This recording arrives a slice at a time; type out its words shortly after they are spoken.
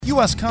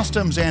U.S.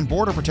 Customs and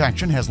Border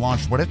Protection has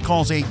launched what it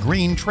calls a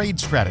green trade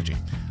strategy.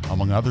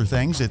 Among other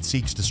things, it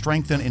seeks to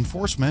strengthen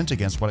enforcement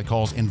against what it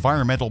calls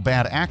environmental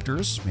bad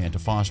actors and to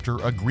foster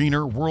a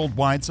greener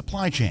worldwide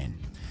supply chain.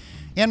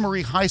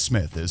 Anne-Marie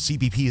Highsmith is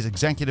CBP's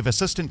Executive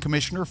Assistant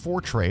Commissioner for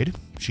Trade.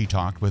 She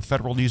talked with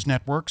Federal News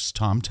Network's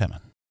Tom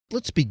Temin.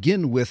 Let's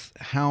begin with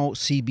how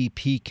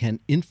CBP can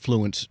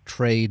influence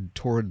trade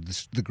toward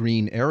the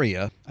green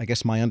area. I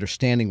guess my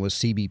understanding was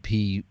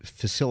CBP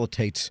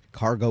facilitates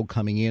cargo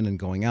coming in and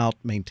going out,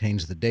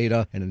 maintains the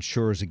data, and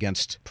ensures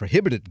against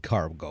prohibited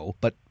cargo.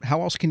 But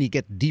how else can you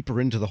get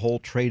deeper into the whole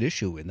trade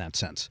issue in that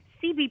sense?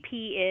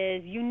 CBP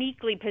is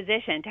uniquely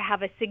positioned to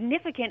have a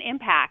significant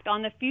impact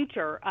on the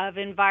future of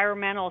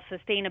environmental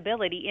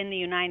sustainability in the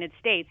United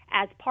States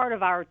as part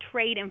of our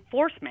trade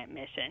enforcement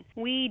mission.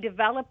 We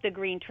developed the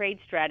Green Trade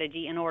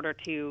Strategy in order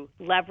to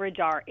leverage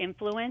our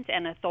influence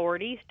and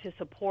authorities to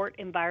support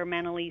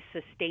environmentally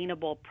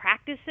sustainable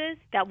practices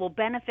that will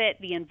benefit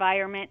the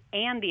environment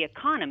and the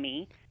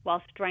economy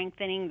while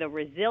strengthening the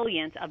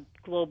resilience of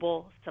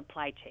global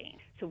supply chains.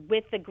 So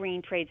with the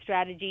Green Trade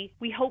Strategy,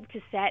 we hope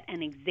to set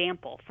an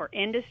example for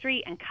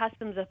industry and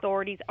customs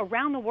authorities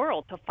around the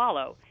world to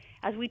follow,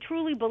 as we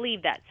truly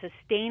believe that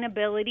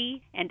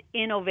sustainability and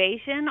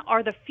innovation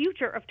are the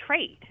future of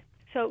trade.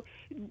 So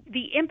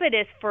the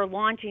impetus for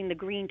launching the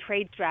Green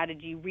Trade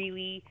Strategy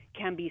really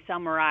can be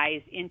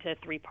summarized into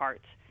three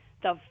parts.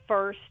 The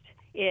first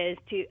is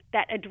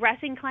that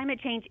addressing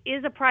climate change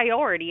is a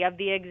priority of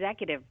the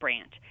executive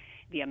branch.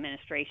 The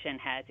administration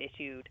has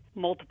issued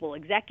multiple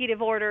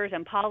executive orders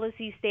and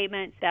policy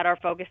statements that are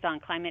focused on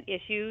climate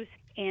issues,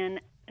 and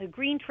the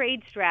Green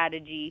Trade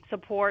Strategy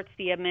supports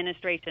the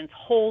administration's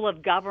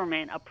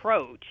whole-of-government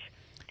approach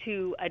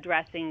to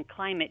addressing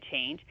climate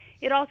change.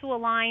 It also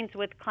aligns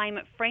with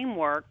climate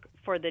framework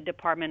for the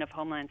Department of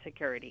Homeland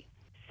Security.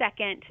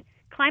 Second,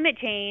 climate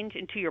change,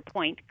 and to your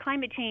point,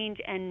 climate change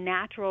and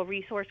natural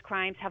resource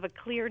crimes have a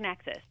clear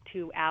nexus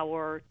to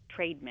our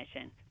trade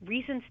mission.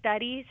 Recent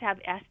studies have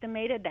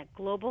estimated that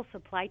global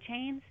supply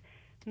chains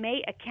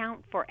may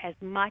account for as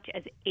much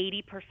as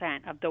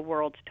 80% of the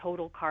world's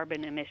total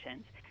carbon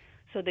emissions.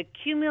 So the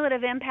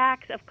cumulative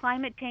impacts of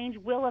climate change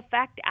will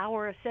affect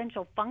our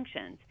essential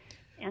functions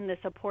and the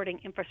supporting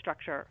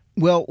infrastructure.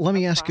 Well, let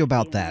me ask you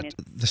about that.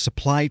 The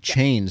supply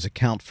chains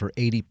account for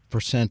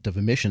 80% of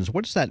emissions.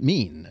 What does that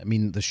mean? I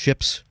mean, the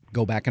ships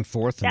go back and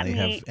forth and they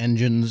have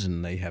engines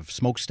and they have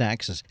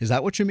smokestacks. Is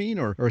that what you mean?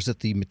 Or is it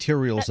the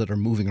materials that are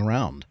moving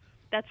around?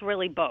 That's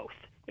really both.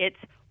 It's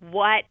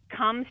what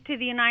comes to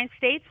the United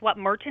States, what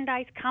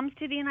merchandise comes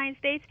to the United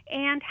States,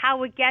 and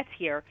how it gets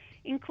here,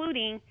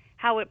 including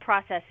how it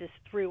processes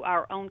through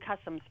our own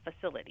customs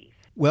facilities.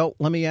 Well,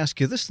 let me ask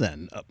you this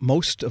then.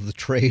 Most of the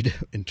trade,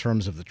 in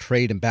terms of the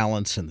trade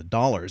imbalance and the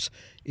dollars,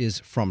 is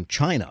from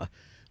China,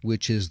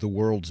 which is the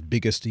world's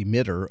biggest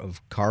emitter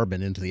of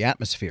carbon into the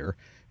atmosphere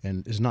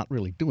and is not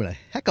really doing a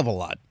heck of a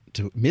lot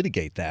to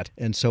mitigate that.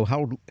 And so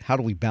how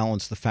do we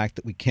balance the fact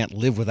that we can't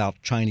live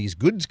without Chinese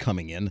goods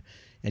coming in,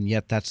 and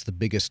yet that's the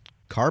biggest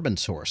carbon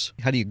source?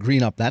 How do you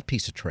green up that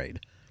piece of trade?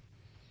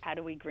 How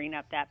do we green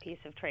up that piece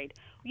of trade?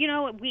 You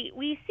know,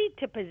 we seek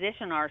to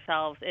position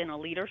ourselves in a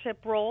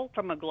leadership role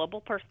from a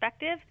global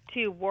perspective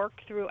to work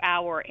through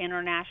our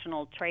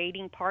international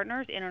trading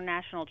partners,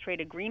 international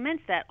trade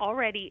agreements that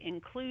already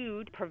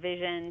include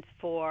provisions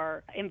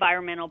for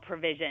environmental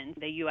provisions,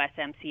 the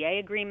USMCA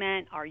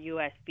agreement, our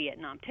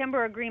U.S.-Vietnam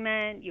Timber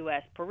Agreement,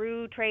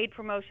 U.S.-Peru Trade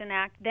Promotion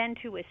Act, then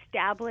to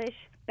establish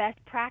best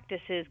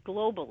practices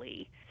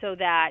globally so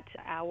that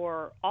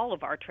all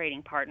of our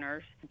trading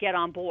partners get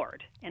on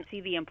board and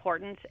see the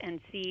importance and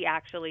see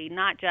actually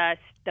not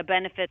just the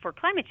benefit for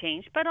climate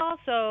change, but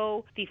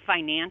also the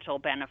financial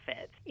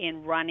benefits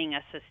in running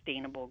a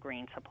sustainable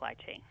green supply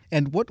chain.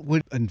 And what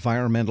would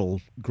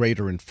environmental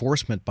greater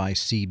enforcement by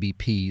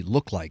CBP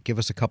look like? Give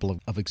us a couple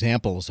of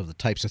examples of the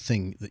types of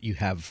thing that you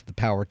have the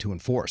power to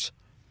enforce.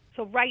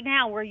 So right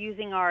now we're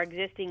using our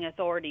existing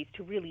authorities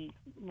to really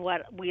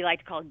what we like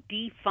to call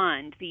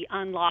defund the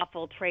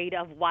unlawful trade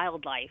of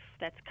wildlife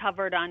that's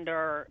covered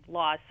under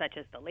laws such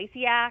as the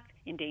Lacey Act,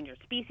 Endangered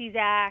Species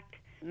Act,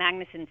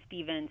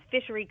 Magnuson-Stevens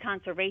Fishery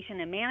Conservation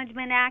and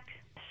Management Act,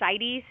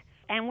 CITES,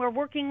 and we're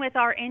working with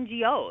our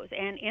NGOs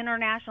and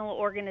international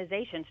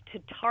organizations to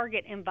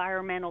target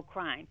environmental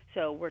crime.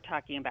 So we're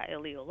talking about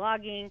illegal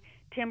logging,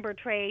 timber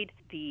trade,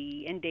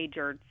 the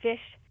endangered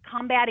fish,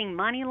 combating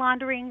money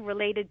laundering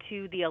related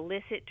to the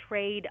illicit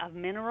trade of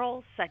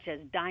minerals such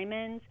as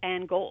diamonds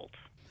and gold.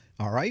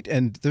 All right.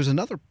 And there's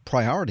another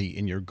priority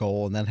in your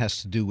goal, and that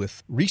has to do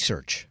with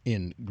research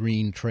in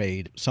green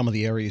trade, some of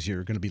the areas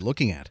you're going to be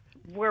looking at.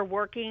 We're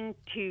working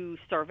to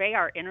survey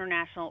our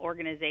international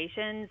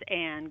organizations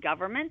and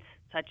governments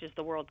such as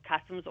the World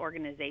Customs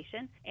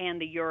Organization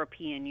and the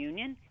European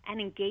Union, and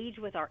engage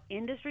with our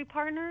industry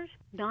partners,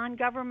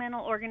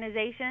 non-governmental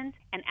organizations,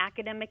 and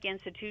academic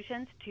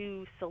institutions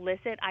to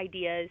solicit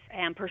ideas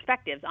and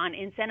perspectives on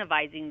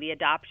incentivizing the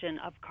adoption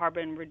of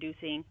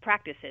carbon-reducing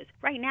practices.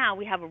 Right now,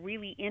 we have a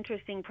really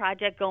interesting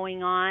project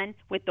going on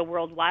with the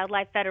World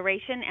Wildlife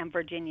Federation and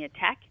Virginia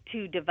Tech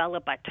to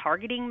develop a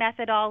targeting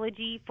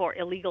methodology for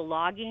illegal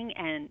logging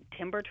and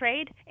timber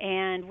trade,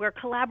 and we're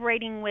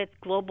collaborating with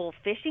Global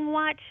Fishing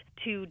Watch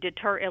to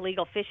deter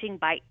illegal fishing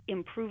by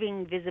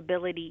improving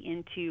visibility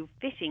into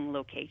fishing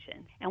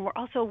locations. And we're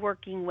also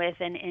working with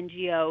an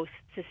NGO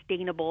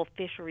Sustainable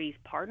Fisheries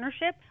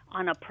Partnership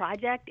on a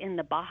project in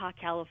the Baja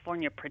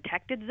California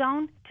Protected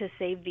Zone to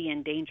save the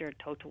endangered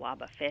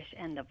totoaba fish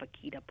and the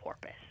vaquita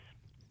porpoise.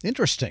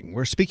 Interesting.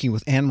 We're speaking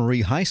with Anne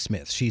Marie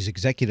Highsmith. She's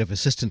Executive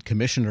Assistant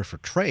Commissioner for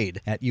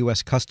Trade at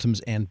U.S. Customs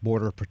and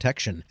Border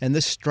Protection. And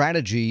this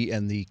strategy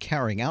and the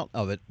carrying out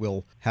of it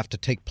will have to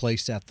take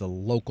place at the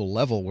local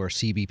level where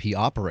CBP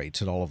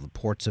operates at all of the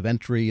ports of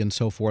entry and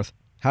so forth.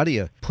 How do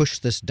you push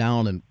this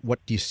down, and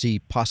what do you see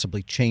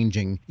possibly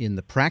changing in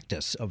the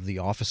practice of the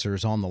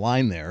officers on the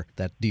line there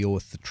that deal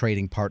with the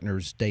trading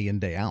partners day in,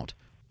 day out?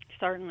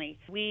 Certainly.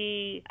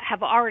 We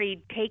have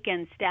already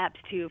taken steps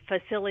to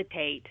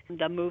facilitate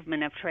the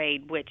movement of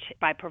trade, which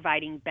by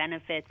providing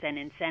benefits and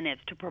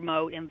incentives to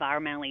promote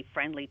environmentally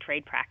friendly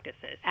trade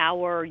practices.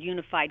 Our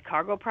Unified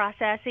Cargo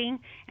Processing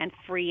and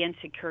Free and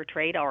Secure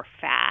Trade, or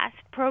FAST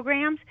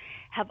programs,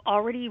 have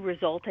already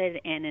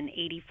resulted in an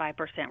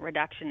 85%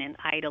 reduction in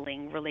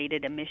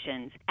idling-related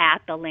emissions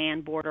at the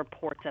land border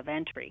ports of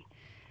entry.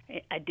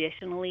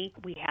 Additionally,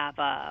 we have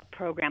a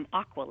program,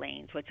 Aqua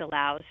Lanes, which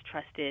allows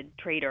trusted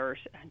traders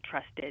and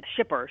trusted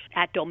shippers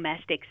at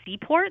domestic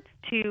seaports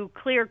to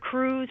clear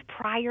crews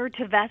prior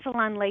to vessel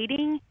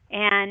unlading.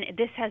 And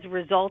this has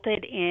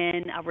resulted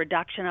in a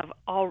reduction of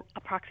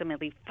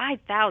approximately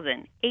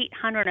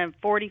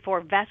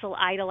 5,844 vessel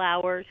idle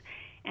hours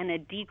and a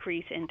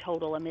decrease in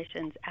total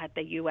emissions at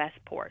the U.S.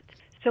 ports.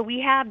 So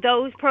we have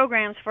those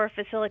programs for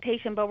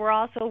facilitation, but we're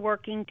also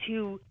working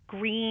to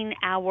green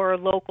our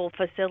local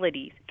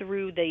facilities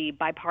through the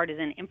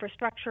bipartisan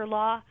infrastructure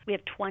law. We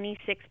have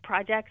 26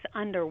 projects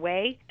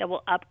underway that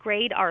will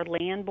upgrade our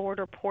land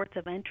border ports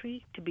of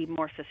entry to be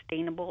more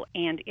sustainable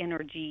and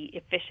energy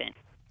efficient.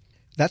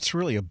 That's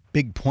really a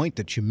big point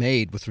that you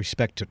made with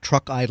respect to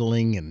truck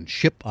idling and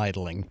ship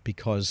idling,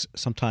 because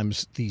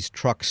sometimes these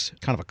trucks,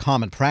 kind of a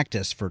common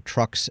practice for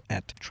trucks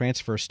at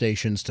transfer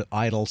stations to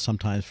idle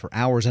sometimes for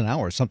hours and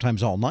hours,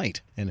 sometimes all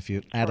night. And if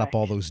you add up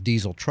all those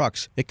diesel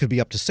trucks, it could be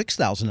up to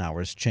 6,000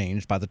 hours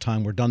changed by the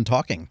time we're done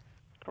talking.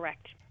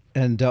 Correct.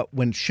 And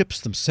when ships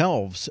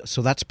themselves,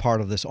 so that's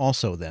part of this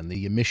also then,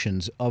 the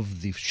emissions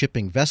of the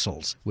shipping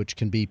vessels, which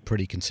can be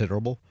pretty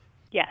considerable.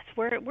 Yes,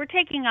 we're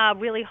taking a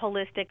really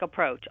holistic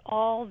approach.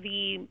 All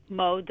the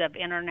modes of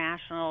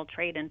international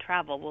trade and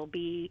travel will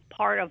be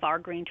part of our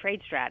green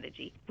trade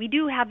strategy. We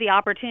do have the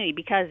opportunity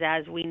because,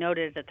 as we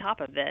noted at the top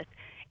of this,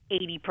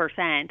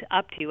 80%,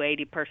 up to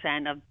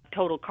 80% of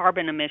total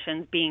carbon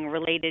emissions being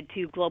related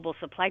to global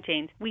supply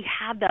chains, we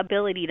have the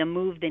ability to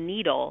move the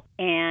needle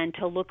and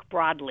to look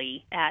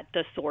broadly at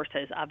the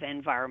sources of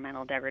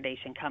environmental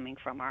degradation coming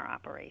from our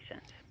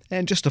operations.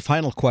 And just a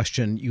final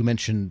question. You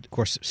mentioned, of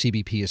course,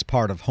 CBP is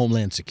part of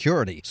Homeland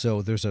Security.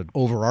 So there's an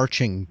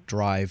overarching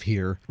drive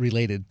here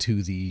related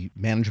to the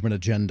management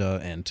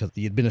agenda and to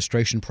the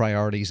administration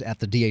priorities at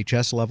the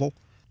DHS level.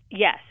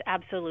 Yes,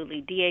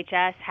 absolutely.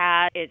 DHS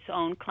has its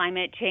own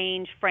climate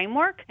change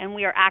framework, and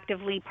we are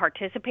actively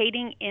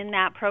participating in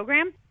that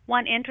program.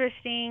 One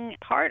interesting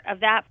part of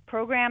that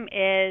program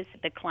is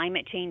the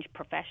Climate Change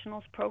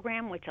Professionals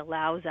Program, which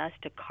allows us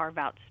to carve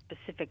out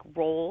specific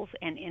roles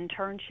and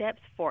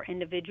internships for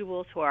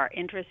individuals who are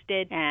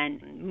interested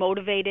and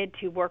motivated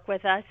to work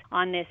with us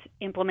on this,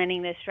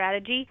 implementing this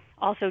strategy.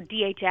 Also,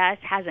 DHS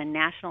has a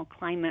National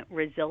Climate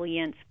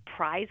Resilience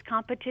Prize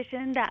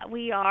competition that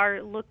we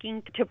are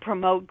looking to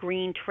promote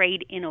green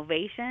trade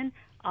innovation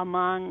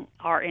among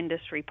our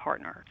industry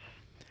partners.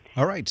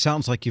 All right.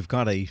 Sounds like you've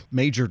got a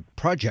major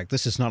project.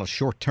 This is not a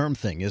short-term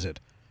thing, is it?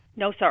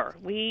 No, sir.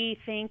 We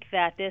think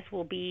that this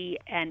will be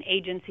an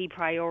agency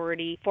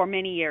priority for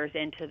many years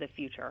into the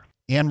future.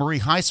 Anne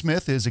Marie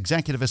Highsmith is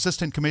Executive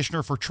Assistant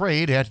Commissioner for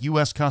Trade at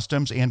U.S.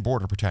 Customs and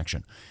Border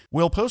Protection.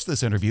 We'll post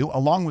this interview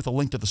along with a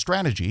link to the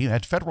strategy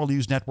at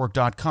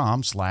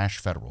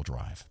federalnewsnetwork.com/Federal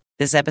Drive.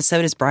 This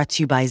episode is brought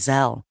to you by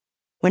Zelle.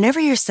 Whenever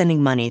you're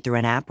sending money through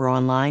an app or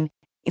online,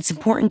 it's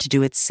important to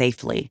do it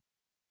safely.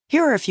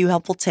 Here are a few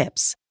helpful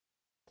tips.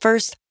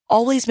 First,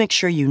 always make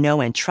sure you know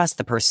and trust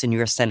the person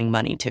you are sending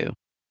money to.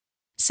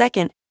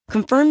 Second,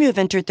 confirm you have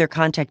entered their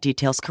contact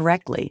details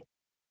correctly.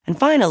 And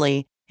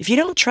finally, if you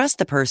don't trust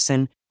the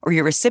person or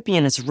your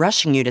recipient is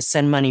rushing you to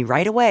send money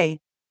right away,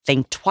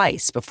 think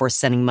twice before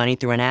sending money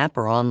through an app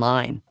or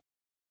online.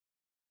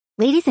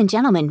 Ladies and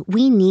gentlemen,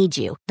 we need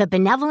you. The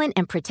Benevolent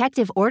and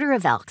Protective Order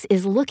of Elks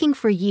is looking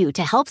for you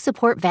to help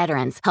support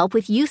veterans, help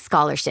with youth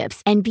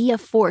scholarships, and be a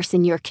force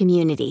in your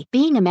community.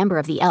 Being a member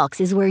of the Elks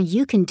is where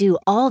you can do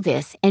all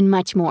this and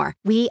much more.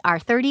 We are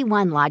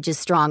 31 lodges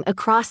strong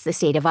across the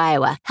state of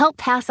Iowa. Help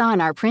pass on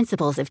our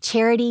principles of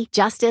charity,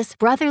 justice,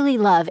 brotherly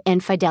love,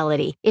 and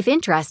fidelity. If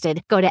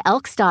interested, go to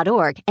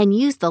elks.org and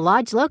use the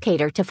lodge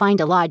locator to find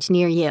a lodge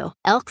near you.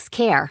 Elks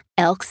Care.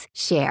 Elks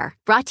Share.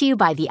 Brought to you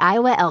by the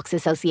Iowa Elks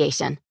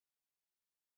Association.